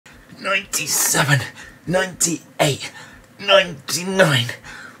97, 98, 99,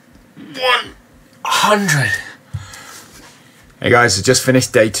 100. Hey guys, I just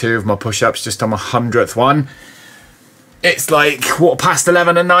finished day 2 of my push-ups, just on my 100th one. It's like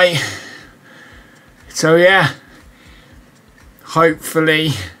 11:15 at night. So yeah,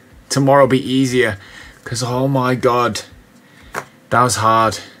 hopefully tomorrow will be easier, because oh my god, that was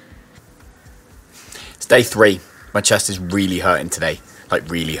hard. It's day 3. My chest is really hurting today, like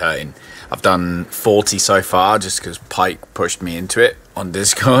really hurting. I've done 40 so far just because Pike pushed me into it on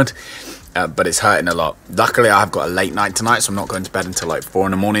Discord, but it's hurting a lot. Luckily I've got a late night tonight, so I'm not going to bed until like 4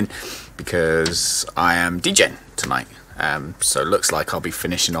 in the morning because I am DJing tonight. So it looks like I'll be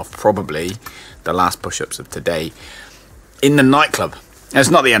finishing off probably the last push-ups of today in the nightclub. And it's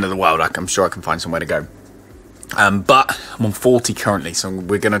not the end of the world, I'm sure I can find somewhere to go. But I'm on 40 currently, so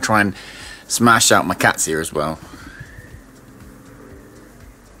we're going to try and smash out my cat's ear as well.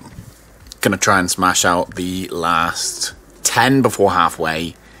 Gonna try and smash out the last 10 before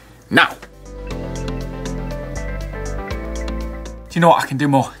halfway now. Do you know what? I can do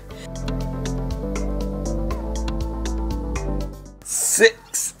more.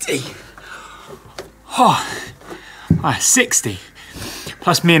 60. Oh, 60.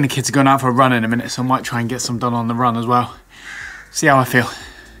 Plus me and the kids are going out for a run in a minute, so I might try and get some done on the run as well. See how I feel.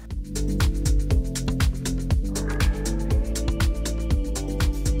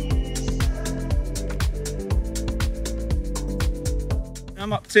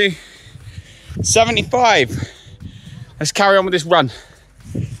 I'm up to 75. Let's carry on with this run.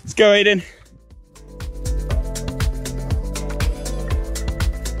 Let's go, Aiden.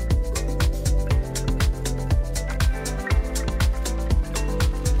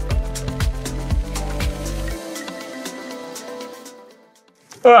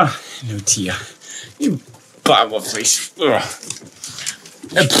 Oh, no tear. You bum of this.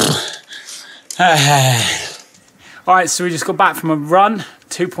 Alright, so we just got back from a run,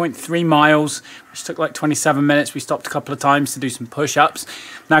 2.3 miles, which took like 27 minutes. We stopped a couple of times to do some push-ups.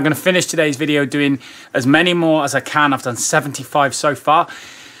 Now I'm going to finish today's video doing as many more as I can. I've done 75 so far.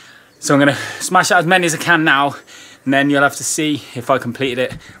 So I'm going to smash out as many as I can now, and then you'll have to see if I completed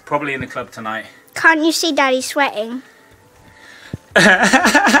it, probably in the club tonight. Can't you see Daddy sweating?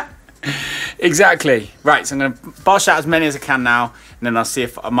 Exactly. Right, so I'm going to bosh out as many as I can now, and then I'll see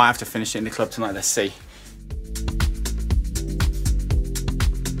if I might have to finish it in the club tonight. Let's see.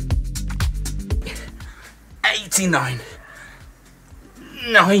 89,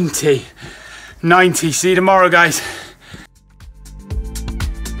 90, 90. See you tomorrow, guys.